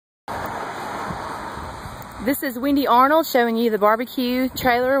This is Wendy Arnold showing you the barbecue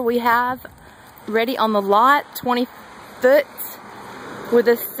trailer we have ready on the lot. 20 foot with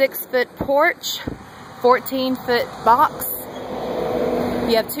a 6-foot porch, 14-foot box.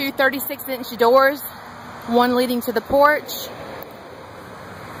 You have two 36-inch doors, one leading to the porch.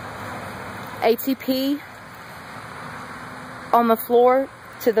 ATP on the floor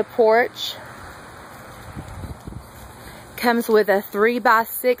to the porch. Comes with a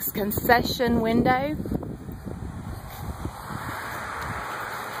 3x6 concession window.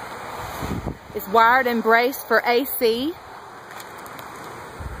 It's wired and braced for AC.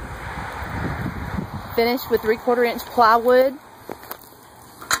 Finished with 3/4 inch plywood.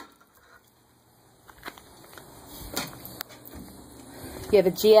 You have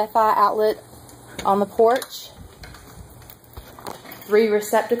a GFI outlet on the porch. 3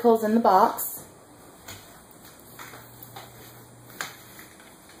 receptacles in the box.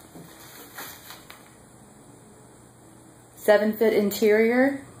 Seven-foot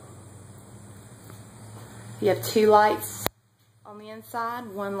interior. You have 2 lights on the inside,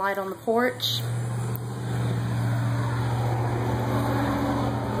 1 light on the porch.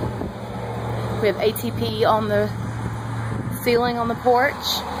 We have ATP on the ceiling on the porch.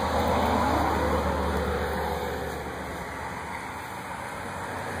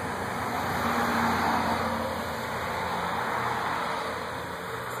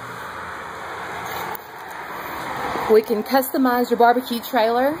 We can customize your barbecue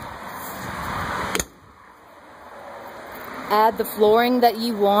trailer. Add the flooring that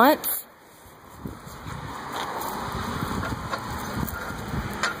you want.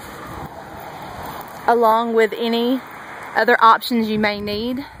 Along with any other options you may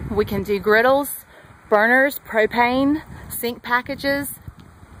need. We can do griddles, burners, propane, sink packages.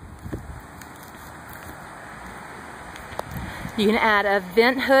 You can add a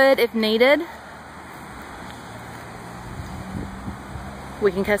vent hood if needed.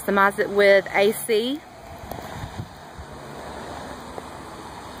 We can customize it with AC.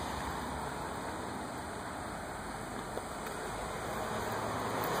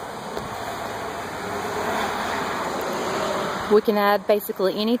 We can add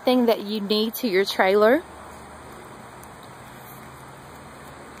basically anything that you need to your trailer.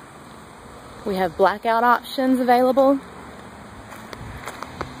 We have blackout options available.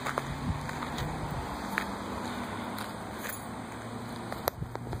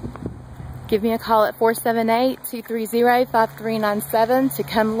 Give me a call at 478-230-5397 to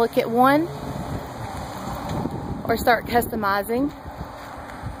come look at one or start customizing.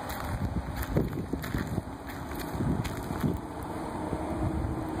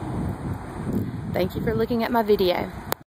 Thank you for looking at my video.